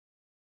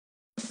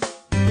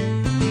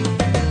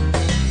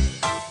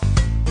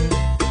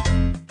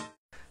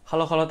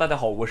Hello，大家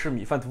好，我是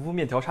米饭屠夫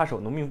面条杀手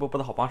农民伯伯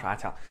的好帮手阿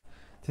强。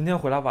今天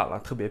回来晚了，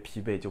特别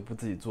疲惫，就不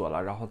自己做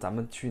了。然后咱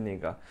们去那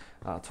个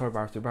凑着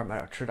班随便买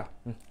点吃的。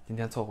今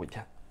天凑合一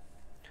天，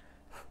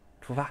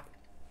出发。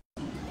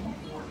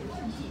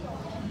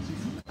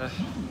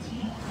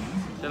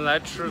先来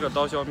吃个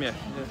刀削面。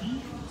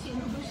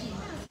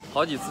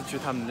好几次去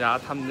他们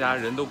家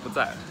人都不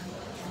在。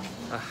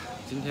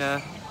今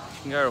天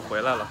应该是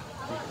回来了，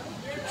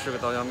去吃个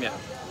刀削面。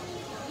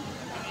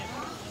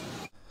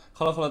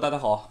Hello， 大家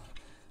好。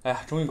哎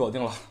呀，终于搞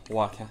定了！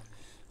哇天，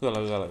饿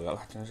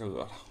了，真是饿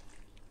了！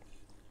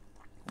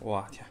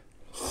哇天，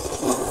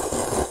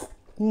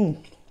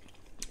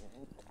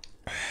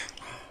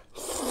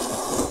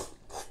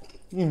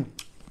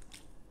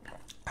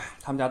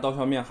他们家刀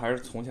削面还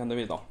是从前的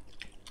味道。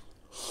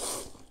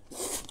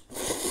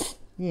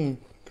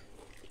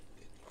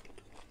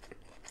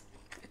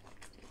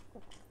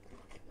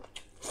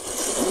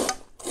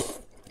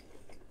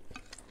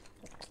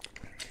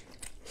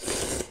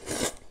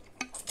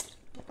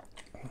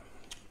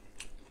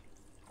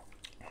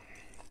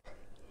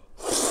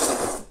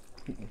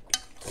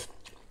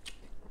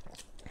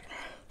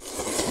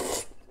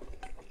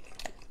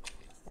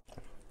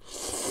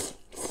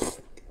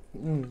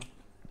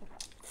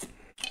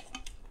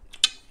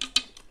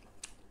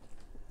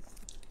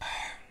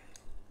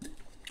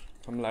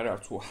咱们来点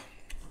醋。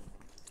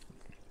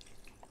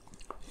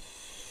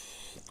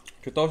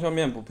这刀削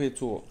面不配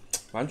醋，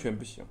完全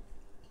不行。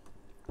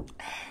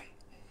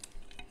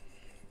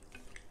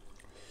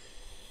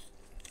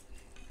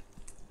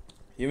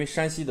因为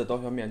山西的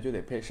刀削面就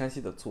得配山西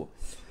的醋，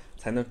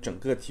才能整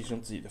个提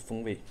升自己的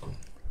风味。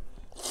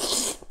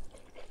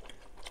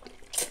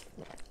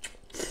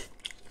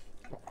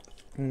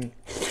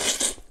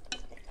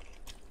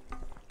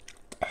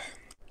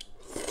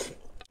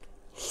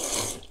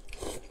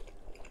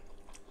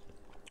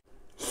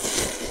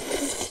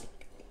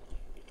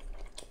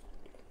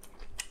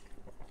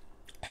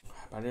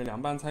把这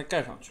凉拌菜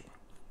盖上去吧，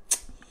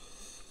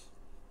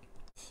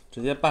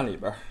直接拌里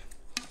边，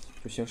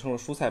就形成了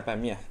蔬菜拌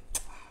面，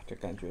这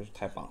感觉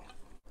太棒了。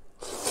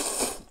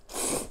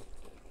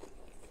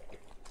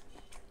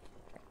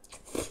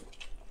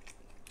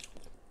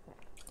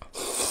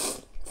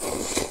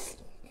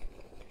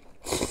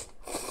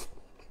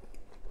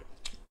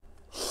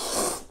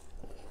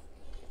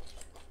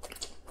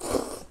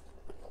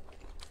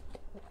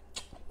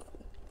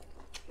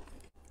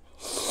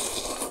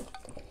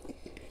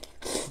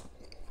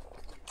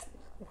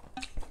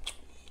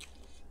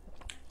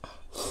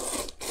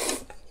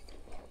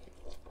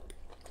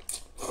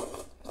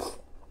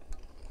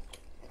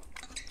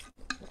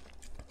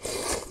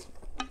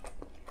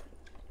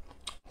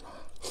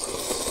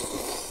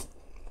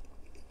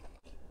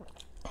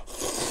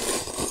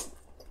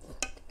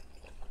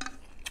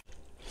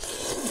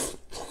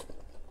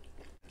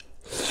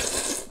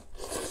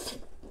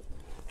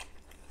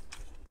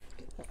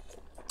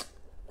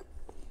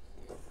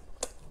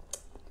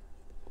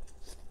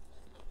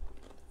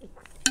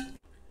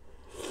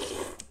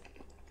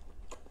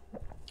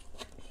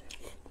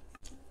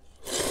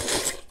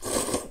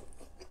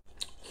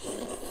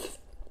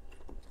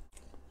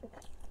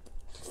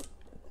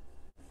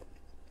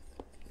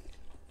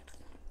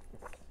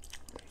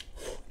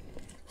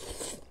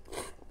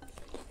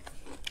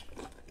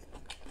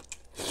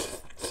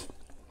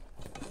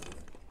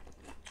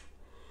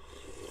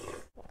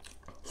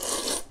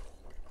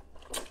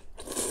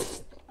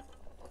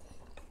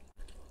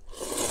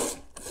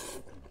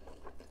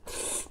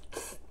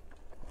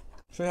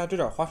剩下这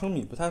点花生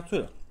米不太脆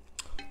了，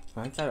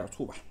反正加点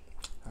醋吧，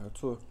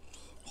醋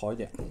好一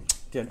点，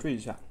点缀一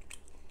下。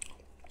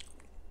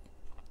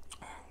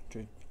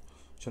这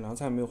小凉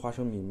菜没有花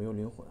生米，没有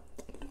灵魂。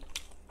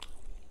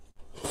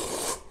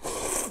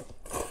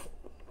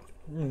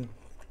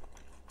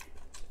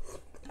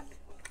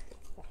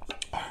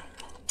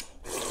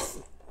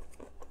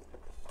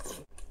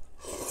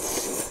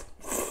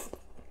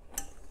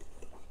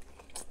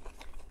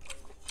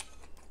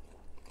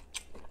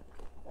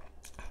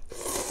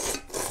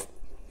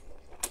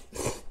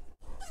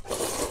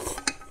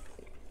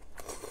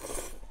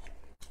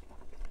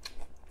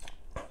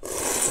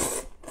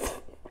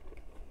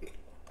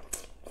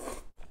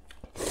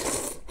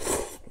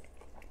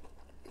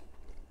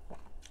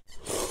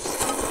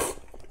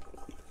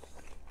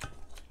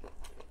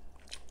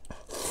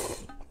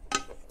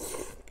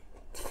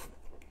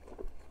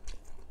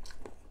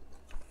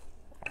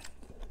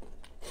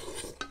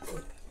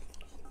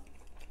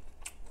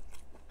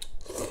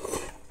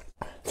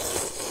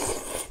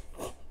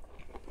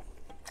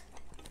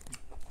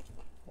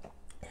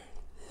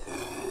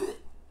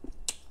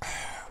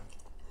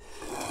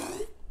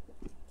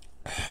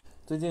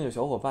最近有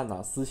小伙伴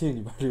呢私信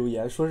里边留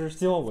言，说是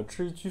希望我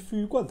吃一句鲱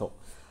鱼罐头。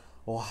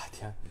哇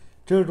天，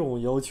这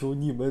种要求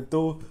你们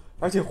都，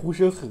而且呼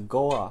声很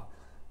高啊！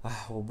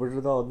我不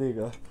知道那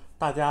个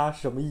大家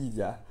什么意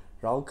见，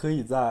然后可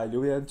以在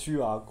留言区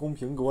公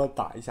屏给我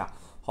打一下，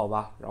好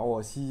吧？然后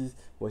我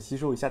吸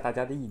收一下大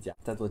家的意见，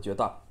再做决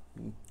断。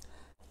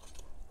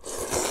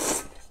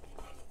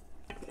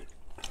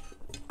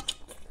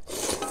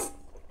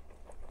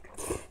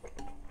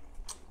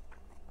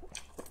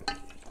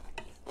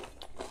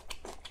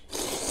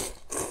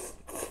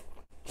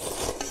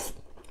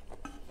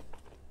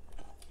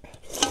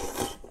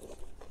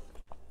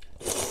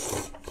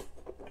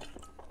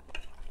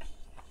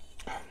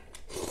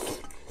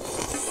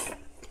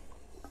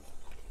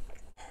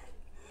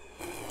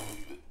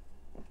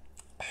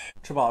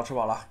吃饱了，吃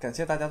饱了，感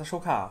谢大家的收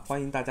看啊！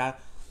欢迎大家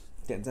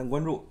点赞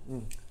关注，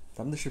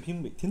咱们的视频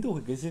每天都会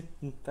更新，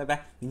拜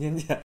拜，明天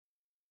见。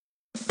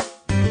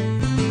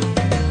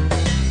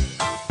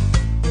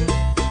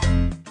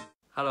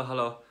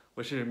Hello，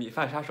我是米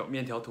饭杀手、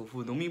面条屠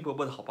夫、农民伯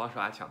伯的好帮手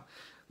阿强。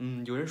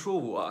有人说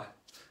我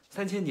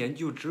3000年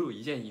就只有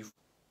一件衣服，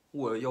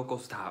我要告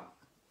诉他，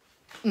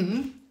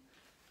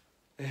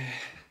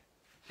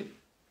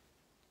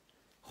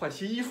换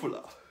新衣服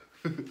了。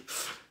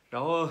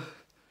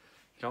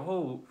然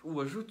后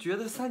我是觉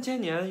得3000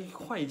年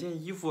换一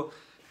件衣服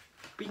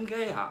不应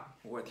该呀！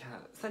我天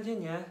，3000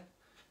年，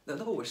难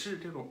道我是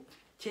这种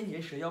千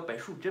年蛇妖百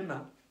树针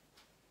吗？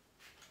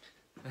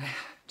哎呀，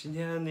今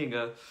天那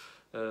个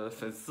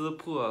粉丝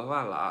破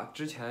万了啊！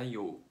之前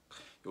有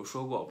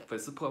说过，粉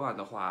丝破万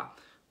的话，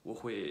我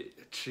会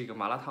吃一个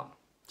麻辣烫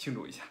庆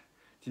祝一下。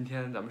今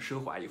天咱们奢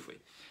华一回，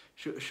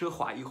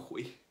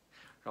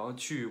然后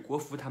去国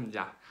服他们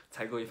家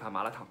采购一发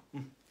麻辣烫。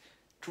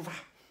出发。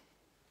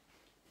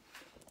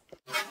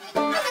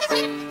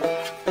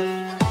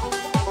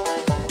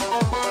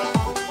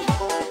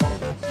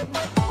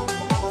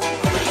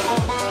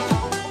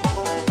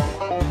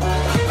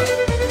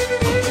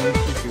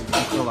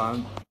喝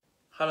完。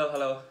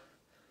Hello，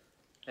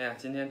 哎呀，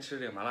今天吃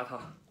这个麻辣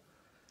烫，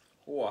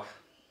哇，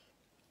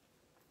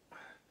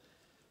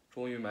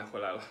终于买回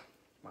来了，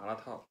麻辣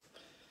烫，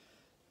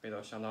味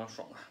道相当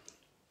爽啊！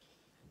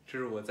这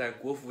是我在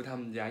国服他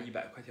们家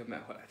100块钱买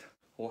回来的，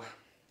哇，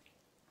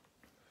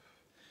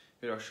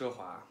有点奢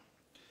华。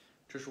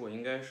这是我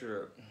应该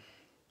是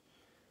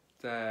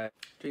这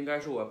应该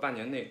是我半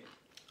年内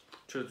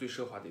吃的最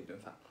奢华的一顿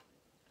饭，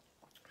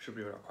是不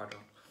是有点夸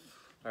张？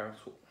来点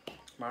醋，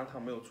麻辣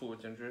烫没有醋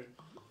简直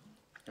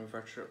没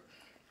法吃。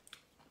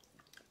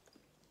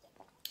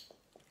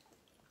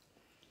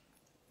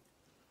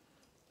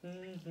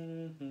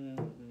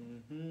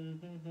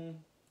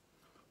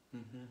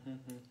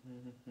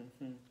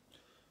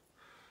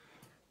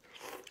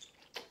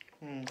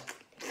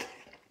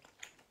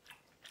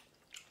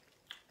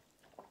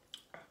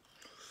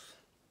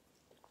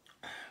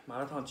麻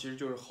辣烫其实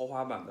就是豪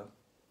华版的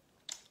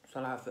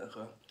酸辣粉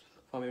和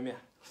方便面。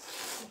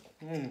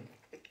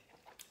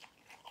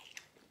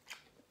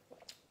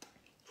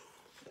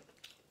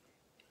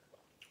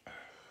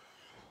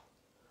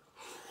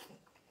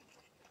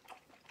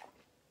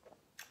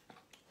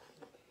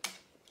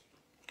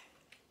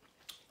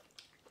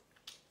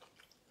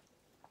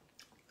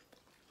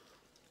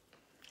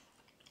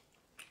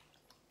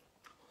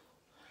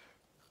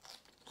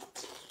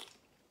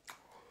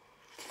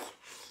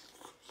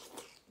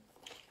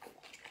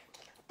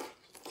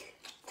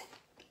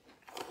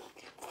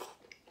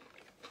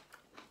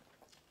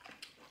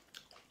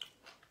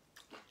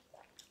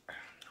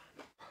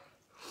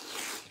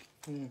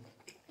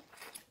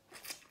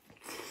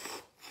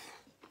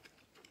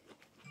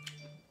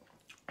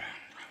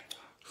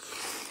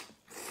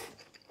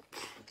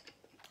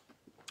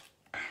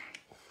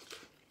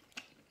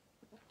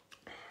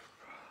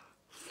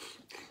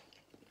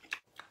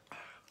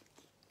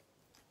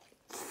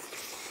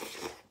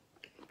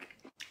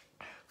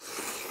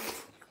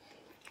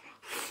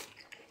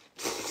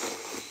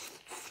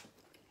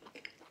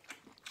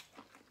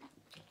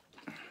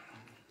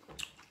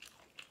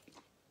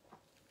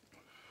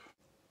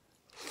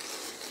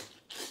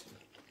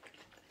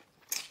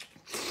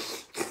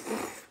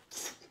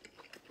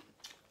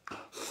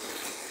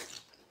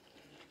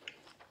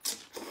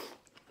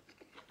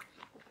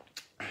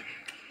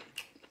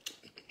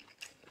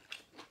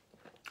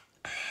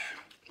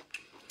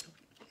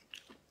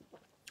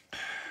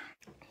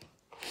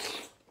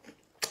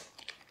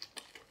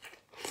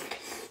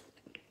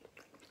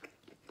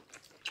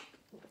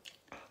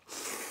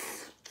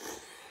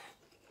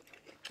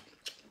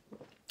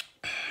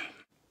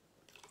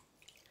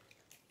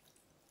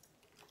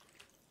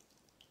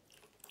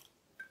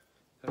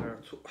再来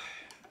点醋，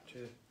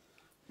这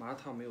麻辣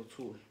烫没有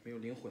醋没有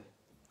灵魂。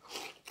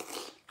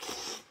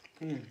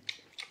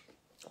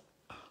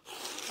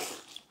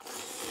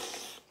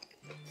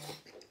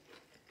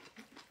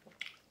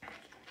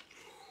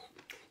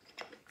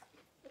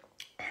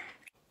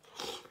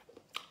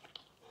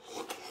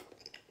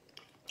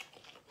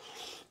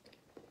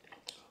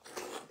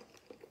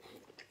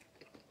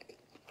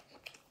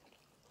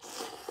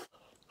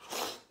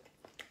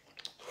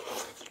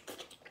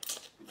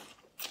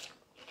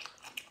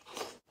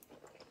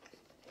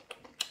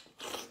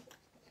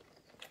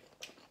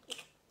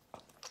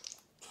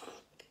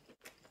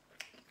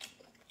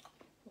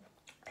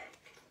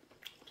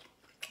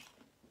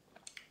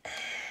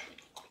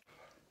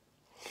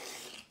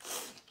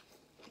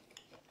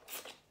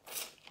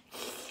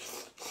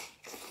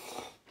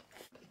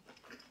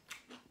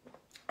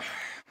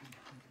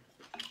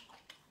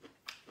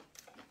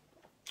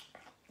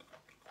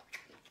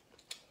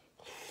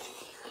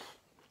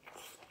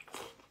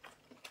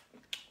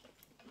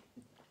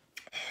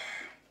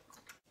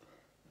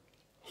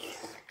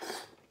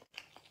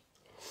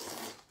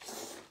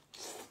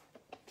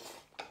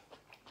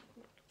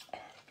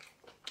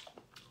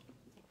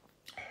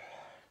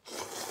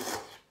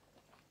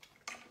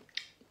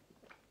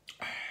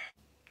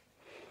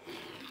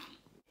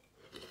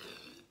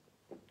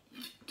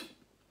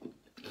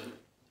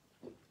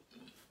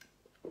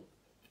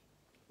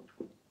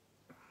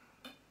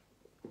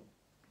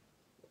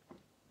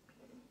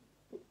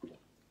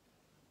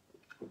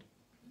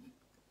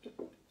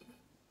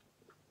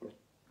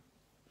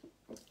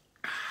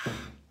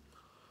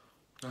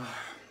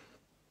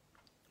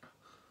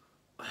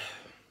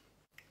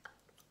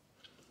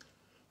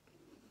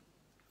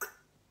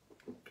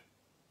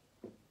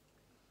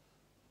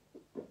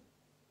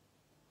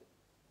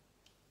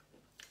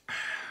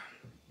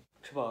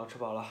吃饱了吃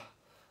饱了，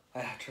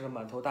哎呀，吃的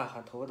满头大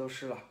汗，头发都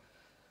湿了，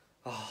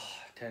啊，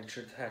天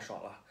吃的太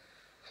爽了，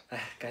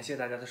哎，感谢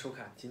大家的收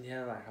看，今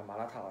天晚上麻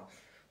辣烫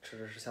吃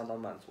的是相当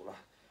满足了，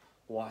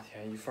我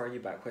天，一份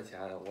100块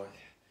钱，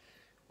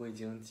我已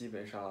经基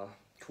本上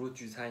除了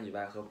聚餐以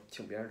外和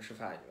请别人吃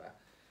饭以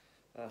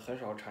外，很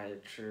少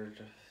吃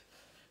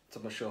这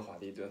么奢华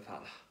的一顿饭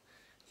了，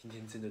今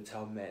天真的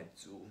超满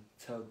足，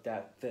超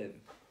大份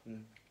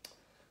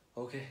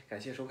，OK， 感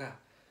谢收看，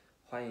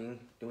欢迎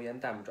留言、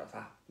弹幕、转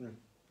发，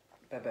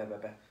拜拜拜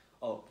拜。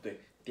哦，不对，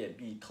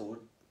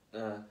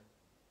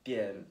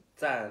点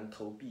赞、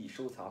投币、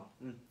收藏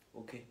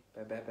，OK，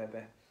拜拜拜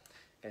拜，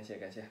感谢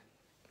感谢。